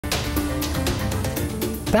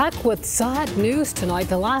Back with sad news tonight.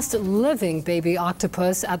 The last living baby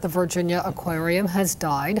octopus at the Virginia Aquarium has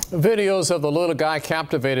died. Videos of the little guy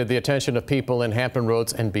captivated the attention of people in Hampton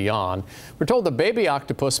Roads and beyond. We're told the baby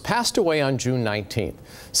octopus passed away on June 19th.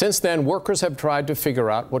 Since then, workers have tried to figure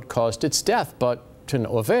out what caused its death, but to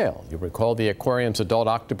no avail. You recall the aquarium's adult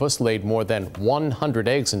octopus laid more than 100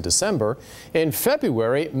 eggs in December. In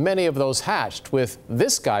February, many of those hatched, with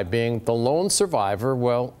this guy being the lone survivor,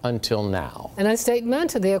 well, until now. In a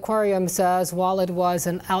statement, the aquarium says while it was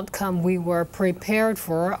an outcome we were prepared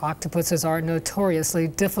for, octopuses are notoriously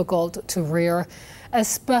difficult to rear,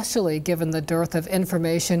 especially given the dearth of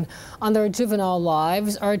information on their juvenile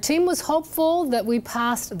lives. Our team was hopeful that we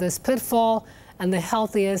passed this pitfall and the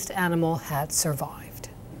healthiest animal had survived.